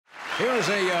Here is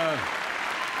a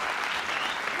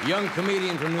young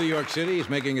comedian from New York City. He's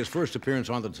making his first appearance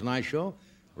on The Tonight Show.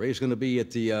 Ray's going to be at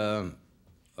the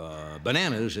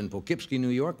Bananas in Poughkeepsie, New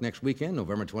York next weekend,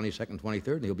 November 22nd,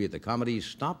 23rd. And he'll be at the Comedy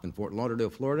Stop in Fort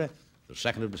Lauderdale, Florida, the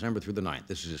 2nd of December through the 9th.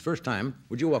 This is his first time.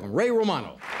 Would you welcome Ray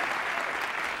Romano?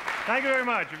 Thank you very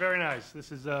much. You're very nice.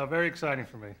 This is very exciting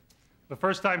for me. The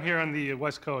first time here on the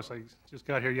West Coast. I just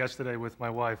got here yesterday with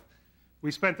my wife. We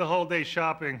spent the whole day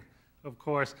shopping, of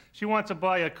course. She wants to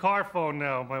buy a car phone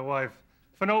now, my wife,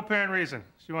 for no apparent reason.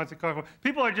 She wants a car phone.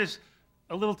 People are just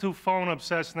a little too phone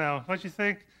obsessed now, don't you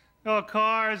think? Oh,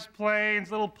 cars,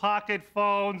 planes, little pocket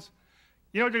phones.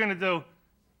 You know what they're going to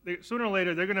do? Sooner or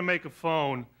later, they're going to make a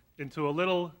phone into a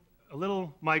little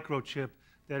microchip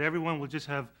that everyone will just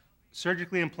have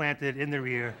surgically implanted in their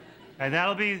ear, and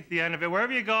that'll be the end of it.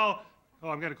 Wherever you go, oh,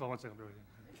 I'm gonna call 1 second.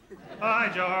 Oh, hi,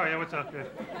 Joe. How are you? What's up? Good.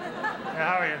 Yeah,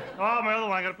 how are you? Oh, my other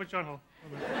line. I gotta put you on hold.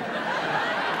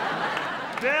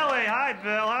 Billy, hi,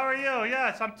 Bill. How are you?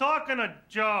 Yes, I'm talking to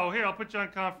Joe. Here, I'll put you on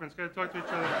conference. Gotta talk to each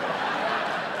other.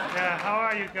 Yeah, how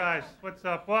are you guys? What's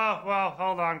up? Well,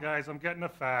 hold on, guys. I'm getting a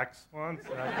fax. 1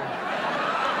 second.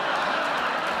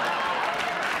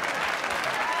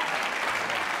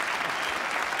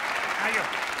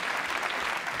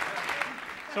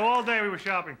 So all day we were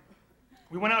shopping.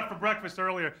 We went out for breakfast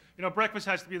earlier. You know, breakfast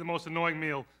has to be the most annoying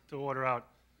meal to order out.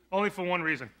 Only for one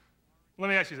reason. Let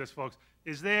me ask you this, folks.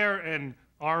 Is there an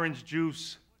orange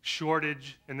juice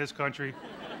shortage in this country?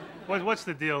 What's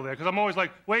the deal there? Because I'm always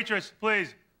like, waitress,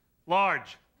 please,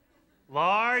 large.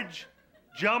 Large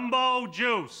jumbo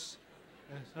juice.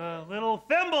 A little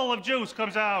thimble of juice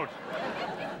comes out.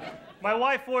 My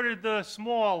wife ordered the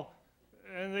small,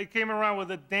 and they came around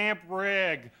with a damp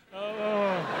rag.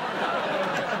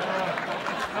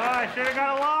 I should have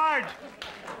got a large.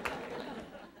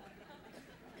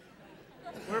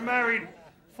 We're married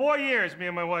 4 years, me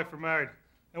and my wife were married.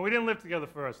 And we didn't live together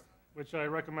first, which I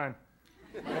recommend.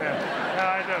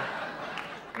 Yeah, I do.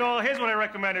 No, here's what I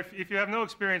recommend. If you have no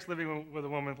experience living with a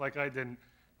woman like I didn't,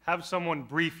 have someone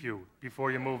brief you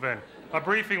before you move in. A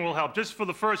briefing will help, just for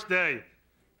the first day.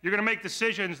 You're gonna make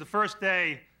decisions the first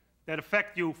day that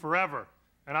affect you forever.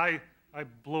 And I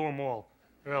blew them all,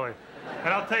 really. And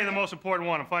I'll tell you the most important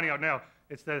one, I'm finding out now.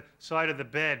 It's the side of the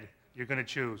bed you're gonna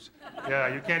choose.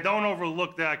 Yeah, don't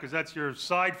overlook that, because that's your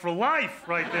side for life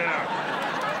right there.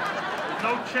 There's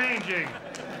no changing.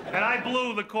 And I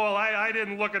blew the call. I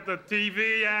didn't look at the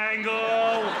TV angle.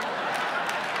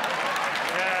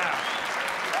 Yeah.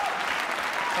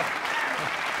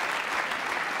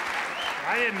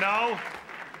 I didn't know.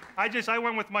 I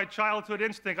went with my childhood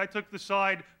instinct. I took the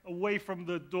side away from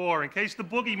the door in case the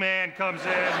boogeyman comes in.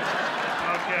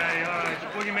 Okay, all right, the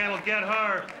boogeyman will get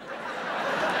her.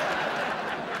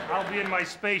 I'll be in my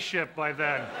spaceship by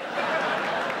then.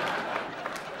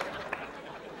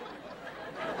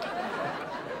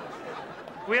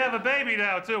 We have a baby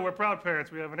now, too. We're proud parents.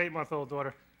 We have an 8-month-old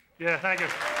daughter. Yeah, thank you.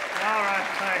 All right,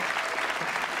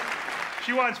 thanks.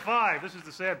 She wants 5. This is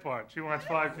the sad part. She wants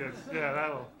 5 kids.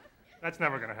 Yeah, that's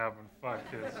never going to happen, 5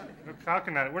 kids. How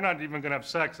can that? We're not even going to have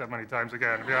sex that many times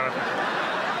again, to be honest with you.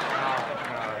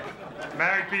 No.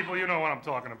 Married people, you know what I'm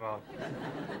talking about.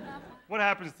 What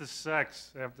happens to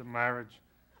sex after marriage?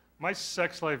 My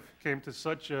sex life came to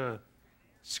such a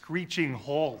screeching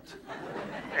halt.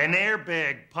 An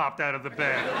airbag popped out of the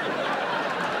bed.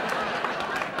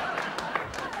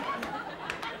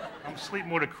 I'm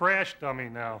sleeping with a crash dummy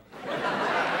now.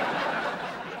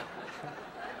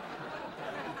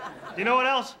 You know what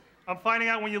else? I'm finding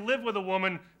out when you live with a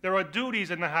woman, there are duties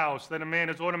in the house that a man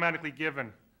is automatically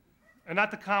given. And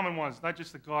not the common ones, not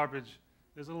just the garbage.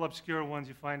 There's little obscure ones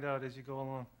you find out as you go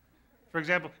along. For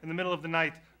example, in the middle of the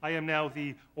night, I am now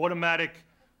the automatic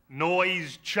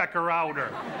noise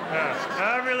checker-outer.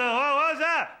 Every little, oh, what was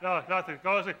that? No, nothing.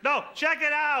 Go to sleep. No, check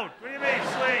it out. What do you mean,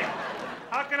 sleep?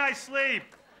 How can I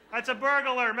sleep? That's a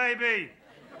burglar, maybe.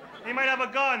 He might have a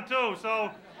gun, too,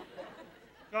 so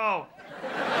go.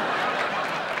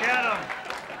 Get him.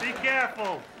 Be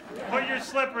careful. Put your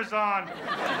slippers on.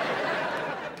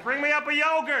 Bring me up a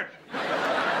yogurt.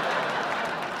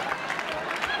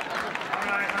 All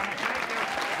right, honey, thank you.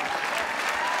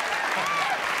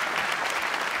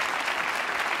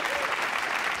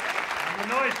 I'm the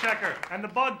noise checker and the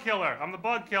bug killer. I'm the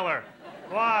bug killer.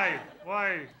 Why?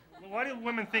 Why do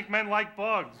women think men like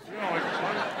bugs? You know, like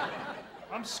bugs.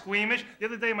 I'm squeamish. The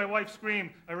other day, my wife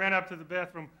screamed. I ran up to the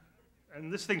bathroom,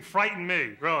 and this thing frightened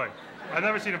me, really. I've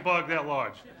never seen a bug that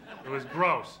large. It was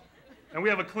gross. And we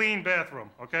have a clean bathroom,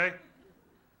 okay?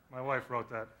 My wife wrote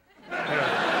that. Yeah.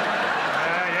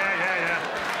 Yeah.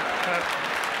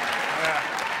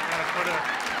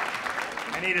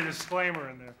 I need a disclaimer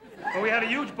in there. But we had a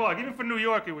huge bug. Even for New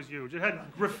York, it was huge. It had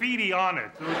graffiti on it.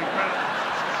 It was incredible.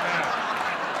 Yeah.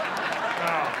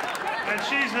 Oh. And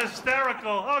she's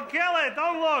hysterical. Oh, kill it!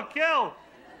 Don't look, kill!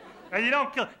 And you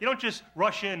don't kill. You don't just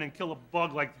rush in and kill a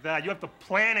bug like that. You have to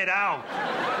plan it out.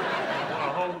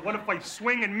 What if I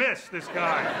swing and miss this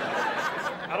guy?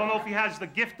 I don't know if he has the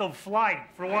gift of flight,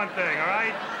 for one thing. All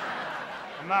right?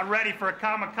 I'm not ready for a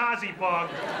kamikaze bug.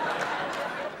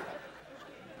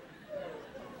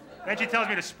 Then she tells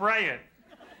me to spray it.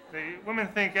 Women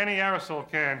think any aerosol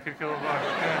can kill a bug.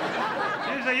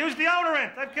 Yeah. She says, use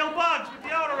deodorant. I've killed bugs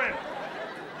with deodorant.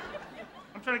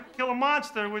 I'm trying to kill a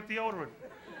monster with deodorant.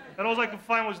 And all I could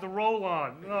find was the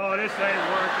roll-on. Oh, this ain't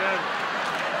working.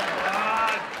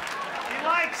 He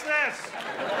likes this.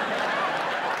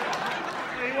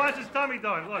 He wants his tummy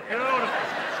done. Look, beautiful.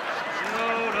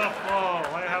 Beautiful.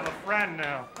 I have a friend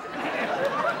now.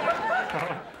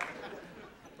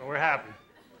 But we're happy.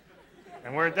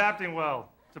 And we're adapting well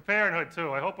to parenthood,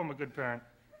 too. I hope I'm a good parent.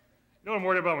 You know what I'm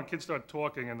worried about when kids start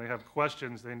talking and they have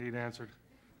questions they need answered?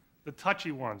 The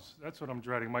touchy ones. That's what I'm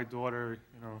dreading. My daughter,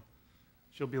 you know,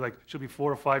 she'll be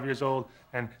 4 or 5 years old,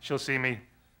 and she'll see me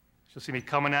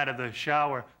coming out of the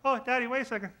shower. Oh, Daddy, wait a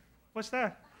second. What's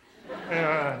that?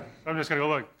 I'm just gonna go,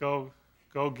 look,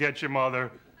 go get your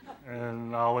mother,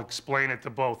 and I'll explain it to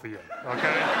both of you,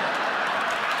 okay?